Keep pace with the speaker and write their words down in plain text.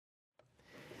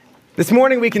This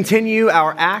morning we continue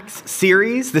our Acts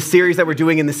series, the series that we're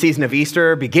doing in the season of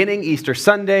Easter, beginning Easter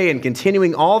Sunday and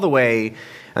continuing all the way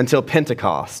until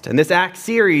Pentecost. And this Acts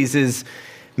series is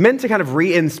meant to kind of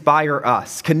re-inspire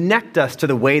us, connect us to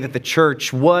the way that the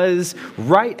church was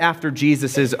right after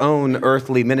Jesus' own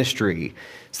earthly ministry,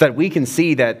 so that we can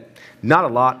see that not a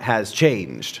lot has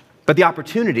changed, but the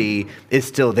opportunity is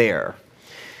still there.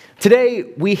 Today,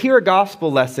 we hear a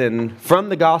gospel lesson from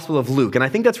the Gospel of Luke, and I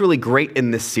think that's really great in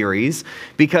this series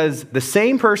because the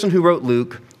same person who wrote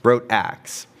Luke wrote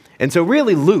Acts. And so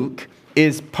really, Luke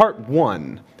is part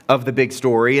one of the big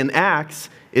story, and Acts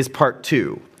is part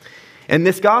two. And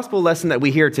this gospel lesson that we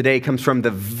hear today comes from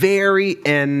the very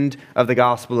end of the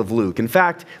Gospel of Luke. In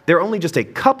fact, there are only just a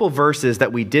couple verses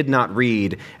that we did not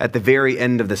read at the very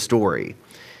end of the story.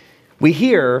 We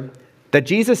hear that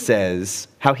Jesus says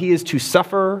how he is to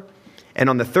suffer and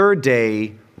on the third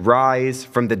day rise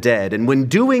from the dead. And in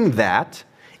doing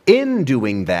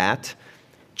that,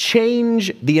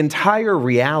 change the entire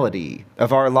reality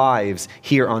of our lives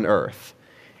here on earth.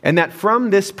 And that from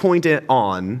this point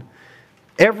on,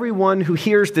 everyone who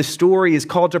hears this story is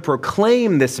called to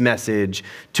proclaim this message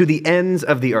to the ends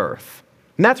of the earth.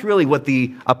 And that's really what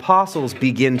the apostles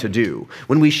begin to do.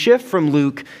 When we shift from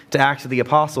Luke to Acts of the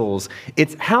Apostles,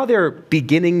 it's how they're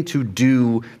beginning to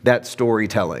do that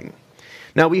storytelling.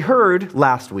 Now, we heard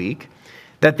last week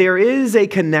that there is a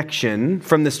connection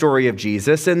from the story of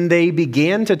Jesus, and they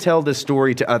began to tell this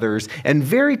story to others, and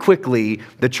very quickly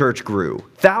the church grew.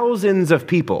 Thousands of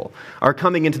people are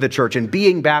coming into the church and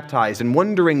being baptized and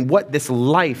wondering what this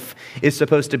life is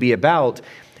supposed to be about.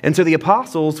 And so the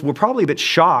apostles were probably a bit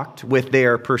shocked with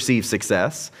their perceived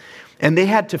success, and they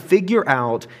had to figure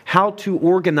out how to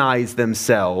organize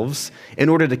themselves in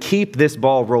order to keep this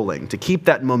ball rolling, to keep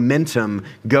that momentum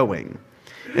going.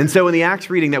 And so in the Acts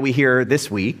reading that we hear this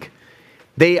week,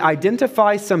 they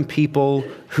identify some people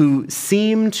who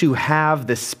seem to have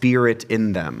the Spirit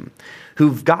in them,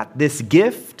 who've got this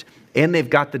gift and they've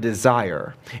got the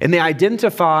desire. And they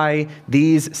identify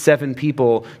these 7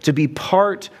 people to be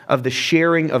part of the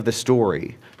sharing of the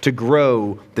story, to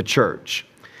grow the church.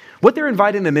 What they're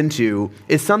inviting them into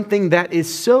is something that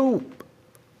is so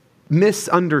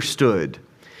misunderstood.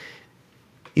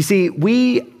 You see,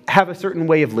 we have a certain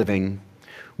way of living.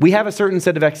 We have a certain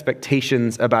set of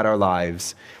expectations about our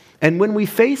lives. And when we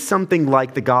face something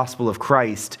like the gospel of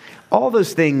Christ, all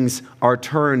those things are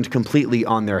turned completely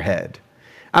on their head.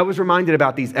 I was reminded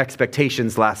about these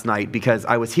expectations last night because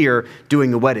I was here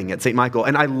doing a wedding at St. Michael,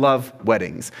 and I love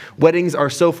weddings. Weddings are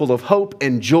so full of hope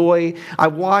and joy. I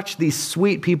watch these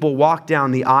sweet people walk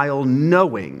down the aisle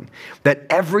knowing that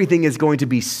everything is going to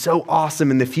be so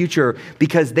awesome in the future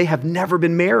because they have never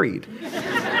been married.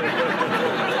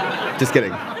 Just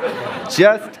kidding.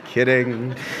 Just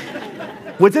kidding.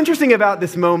 What's interesting about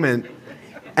this moment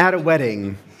at a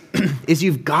wedding is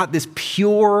you've got this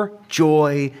pure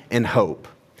joy and hope.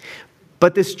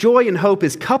 But this joy and hope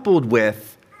is coupled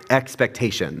with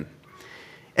expectation.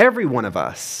 Every one of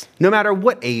us, no matter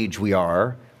what age we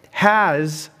are,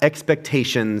 has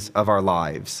expectations of our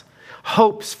lives,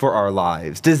 hopes for our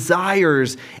lives,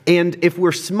 desires, and if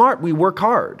we're smart, we work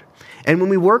hard. And when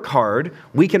we work hard,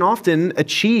 we can often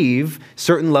achieve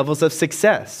certain levels of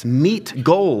success, meet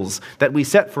goals that we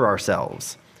set for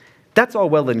ourselves. That's all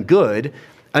well and good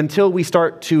until we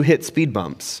start to hit speed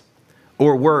bumps,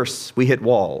 or worse, we hit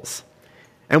walls.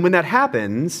 And when that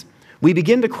happens, we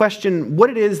begin to question what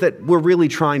it is that we're really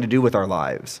trying to do with our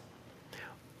lives.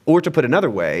 Or to put another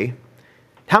way,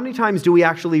 how many times do we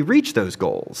actually reach those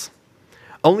goals,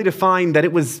 only to find that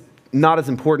it was not as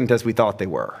important as we thought they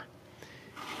were?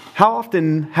 How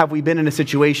often have we been in a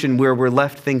situation where we're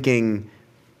left thinking,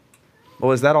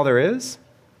 well, is that all there is?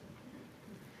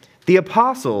 The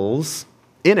apostles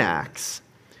in Acts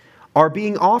are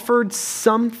being offered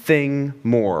something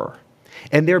more.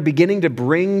 And they're beginning to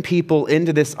bring people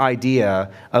into this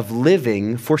idea of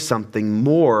living for something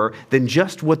more than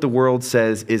just what the world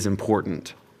says is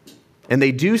important. And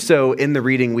they do so in the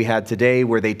reading we had today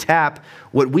where they tap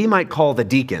what we might call the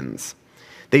deacons.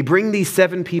 They bring these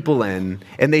 7 people in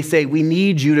and they say, we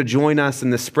need you to join us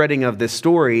in the spreading of this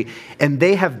story. And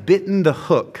they have bitten the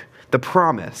hook, the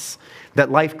promise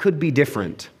that life could be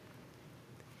different.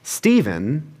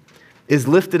 Stephen is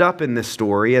lifted up in this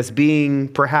story as being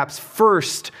perhaps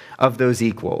first of those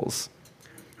equals.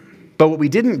 But what we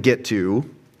didn't get to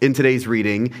in today's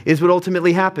reading is what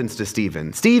ultimately happens to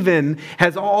Stephen. Stephen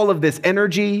has all of this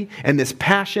energy and this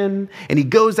passion, and he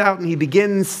goes out and he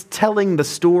begins telling the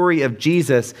story of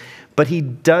Jesus, but he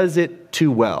does it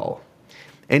too well.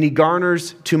 And he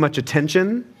garners too much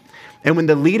attention. And when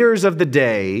the leaders of the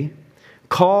day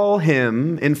call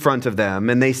him in front of them,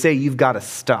 and they say, "You've got to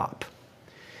stop."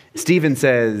 Stephen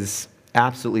says,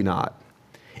 "Absolutely not."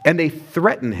 And they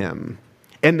threaten him,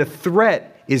 and the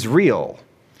threat is real.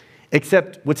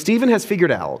 Except what Stephen has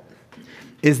figured out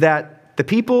is that the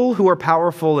people who are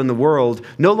powerful in the world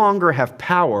no longer have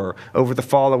power over the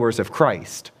followers of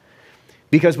Christ.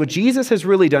 Because what Jesus has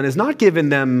really done is not given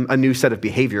them a new set of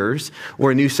behaviors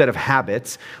or a new set of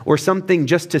habits or something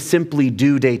just to simply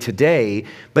do day to day,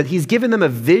 but he's given them a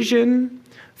vision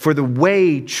for the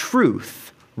way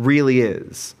truth really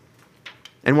is.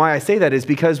 And why I say that is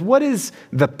because what is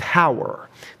the power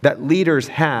that leaders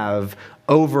have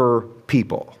over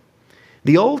people?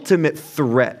 The ultimate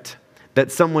threat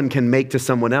that someone can make to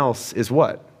someone else is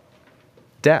what?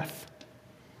 Death.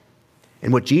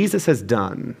 And what Jesus has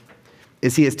done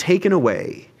is he has taken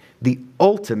away the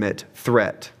ultimate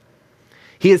threat.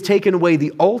 He has taken away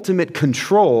the ultimate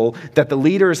control that the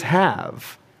leaders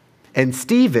have. And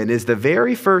Stephen is the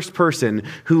very first person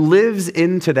who lives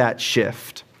into that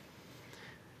shift.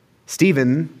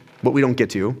 Stephen, what we don't get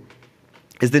to,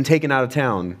 is then taken out of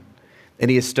town,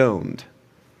 and he is stoned,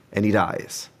 and he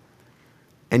dies.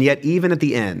 And yet, even at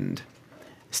the end,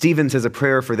 Stephen says a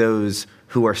prayer for those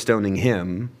who are stoning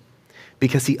him,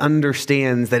 because he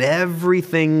understands that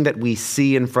everything that we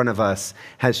see in front of us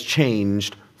has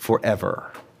changed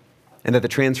forever, and that the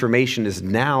transformation is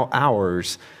now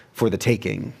ours for the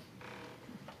taking.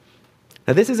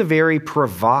 Now, this is a very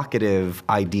provocative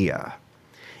idea.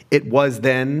 It was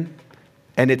then,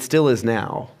 and it still is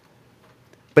now.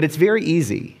 But it's very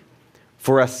easy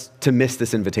for us to miss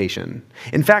this invitation.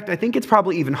 In fact, I think it's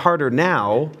probably even harder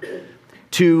now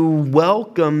to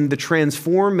welcome the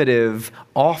transformative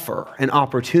offer and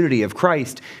opportunity of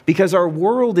Christ, because our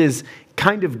world is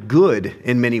kind of good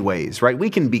in many ways, right? We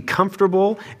can be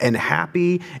comfortable and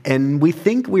happy, and we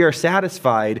think we are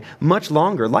satisfied much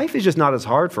longer. Life is just not as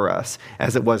hard for us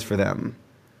as it was for them.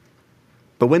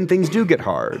 But when things do get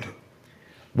hard,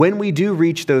 when we do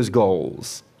reach those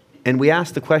goals, and we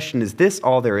ask the question, is this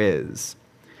all there is?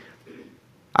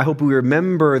 I hope we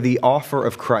remember the offer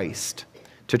of Christ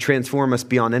to transform us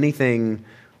beyond anything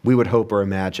we would hope or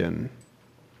imagine.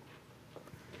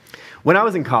 When I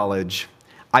was in college,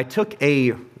 I took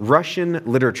a Russian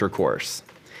literature course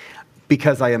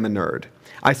because I am a nerd.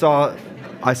 I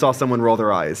saw someone roll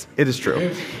their eyes. It is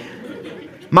true.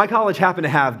 My college happened to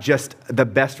have just the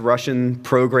best Russian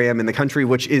program in the country,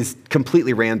 which is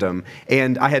completely random.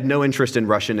 And I had no interest in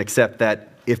Russian except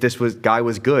that if this guy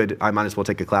was good, I might as well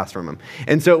take a class from him.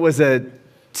 And so it was a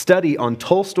study on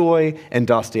Tolstoy and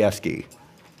Dostoevsky,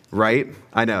 right?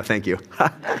 I know, thank you.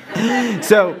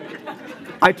 So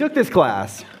I took this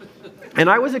class, and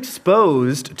I was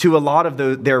exposed to a lot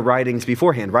of their writings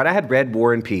beforehand, right? I had read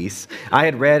War and Peace. I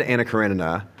had read Anna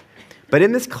Karenina. But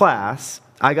in this class,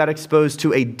 I got exposed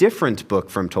to a different book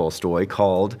from Tolstoy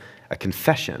called A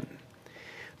Confession.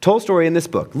 Tolstoy in this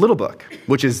book, little book,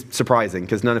 which is surprising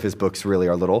because none of his books really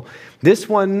are little, this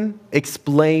one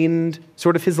explained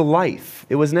sort of his life.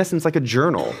 It was in essence like a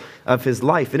journal of his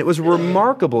life, and it was a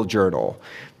remarkable journal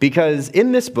because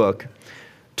in this book,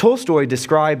 Tolstoy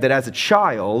described that as a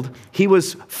child, he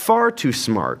was far too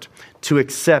smart to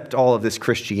accept all of this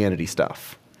Christianity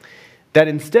stuff. That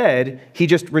instead, he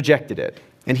just rejected it,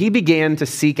 and he began to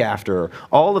seek after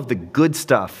all of the good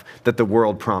stuff that the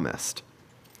world promised.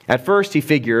 At first, he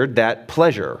figured that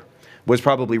pleasure was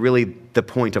probably really the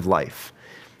point of life.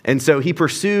 And so he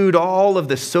pursued all of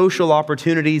the social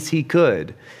opportunities he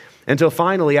could until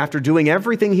finally, after doing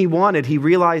everything he wanted, he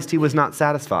realized he was not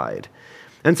satisfied.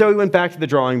 And so he went back to the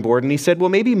drawing board and he said, well,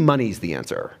 maybe money's the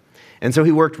answer. And so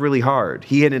he worked really hard.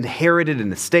 He had inherited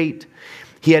an estate.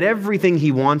 He had everything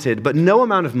he wanted, but no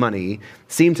amount of money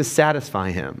seemed to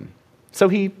satisfy him. So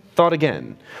he thought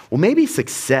again, well, maybe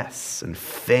success and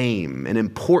fame and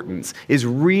importance is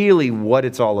really what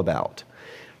it's all about.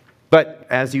 But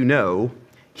as you know,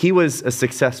 he was a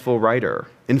successful writer.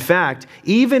 In fact,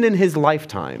 even in his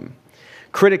lifetime,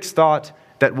 critics thought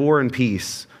that War and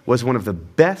Peace was one of the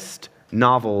best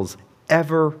novels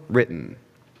ever written.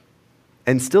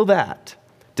 And still that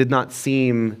did not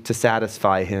seem to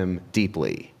satisfy him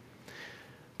deeply.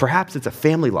 Perhaps it's a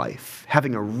family life,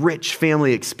 having a rich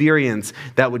family experience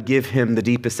that would give him the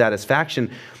deepest satisfaction.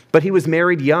 But he was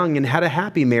married young and had a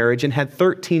happy marriage and had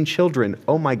 13 children.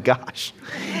 Oh my gosh,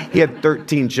 he had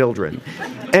 13 children.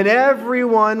 And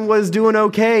everyone was doing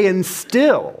okay, and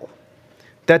still,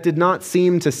 that did not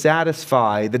seem to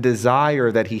satisfy the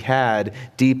desire that he had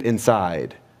deep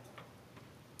inside.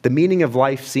 The meaning of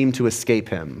life seemed to escape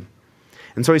him.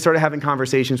 And so he started having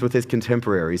conversations with his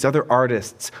contemporaries, other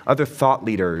artists, other thought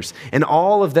leaders, and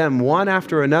all of them, one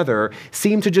after another,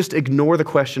 seemed to just ignore the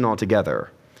question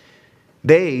altogether.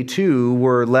 They, too,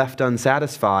 were left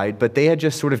unsatisfied, but they had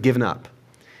just sort of given up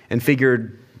and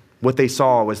figured what they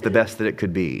saw was the best that it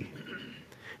could be.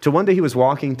 So one day he was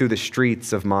walking through the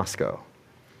streets of Moscow.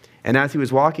 And as he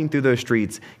was walking through those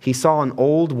streets, he saw an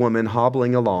old woman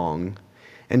hobbling along,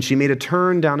 and she made a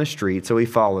turn down a street, so he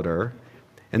followed her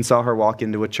and saw her walk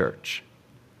into a church.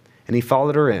 And he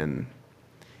followed her in,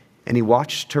 and he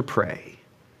watched her pray,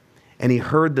 and he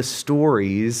heard the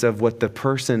stories of what the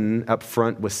person up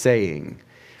front was saying.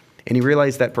 And he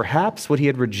realized that perhaps what he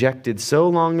had rejected so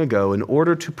long ago in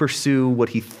order to pursue what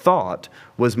he thought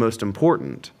was most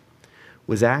important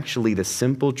was actually the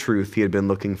simple truth he had been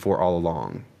looking for all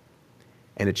along.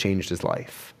 And it changed his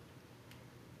life.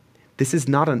 This is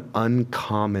not an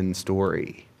uncommon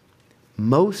story.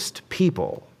 Most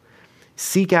people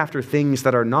seek after things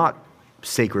that are not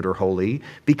sacred or holy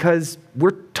because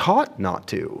we're taught not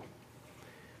to.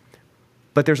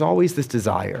 But there's always this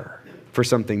desire for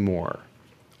something more,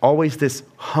 always this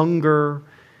hunger,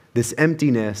 this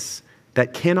emptiness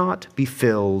that cannot be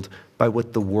filled by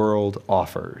what the world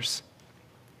offers.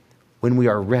 When we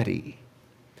are ready,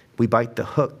 we bite the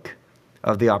hook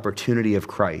of the opportunity of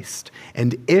Christ.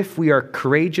 And if we are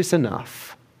courageous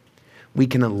enough, we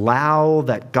can allow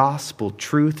that gospel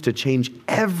truth to change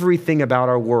everything about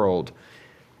our world,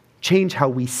 change how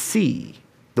we see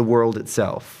the world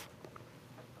itself.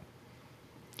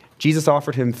 Jesus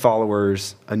offered his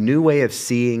followers a new way of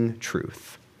seeing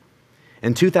truth.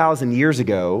 And 2,000 years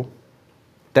ago,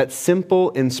 that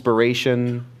simple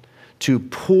inspiration to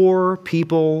poor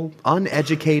people,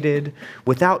 uneducated,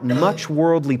 without much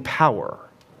worldly power,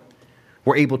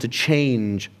 were able to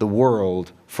change the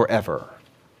world forever.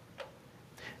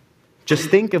 Just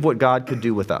think of what God could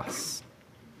do with us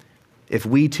if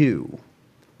we too,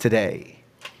 today,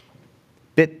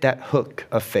 bit that hook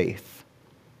of faith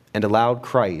and allowed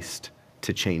Christ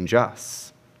to change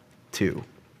us too.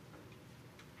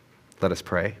 Let us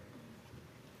pray.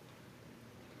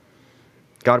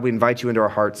 God, we invite you into our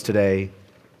hearts today.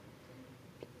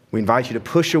 We invite you to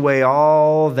push away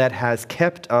all that has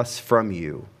kept us from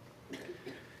you,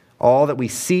 all that we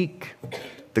seek,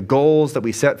 the goals that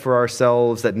we set for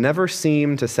ourselves that never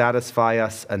seem to satisfy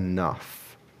us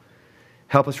enough.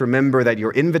 Help us remember that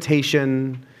your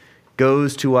invitation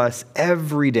goes to us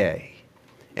every day,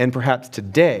 and perhaps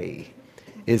today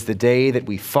is the day that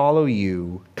we follow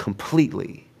you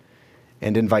completely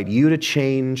and invite you to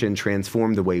change and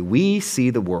transform the way we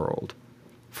see the world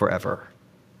forever.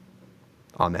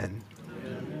 Amen.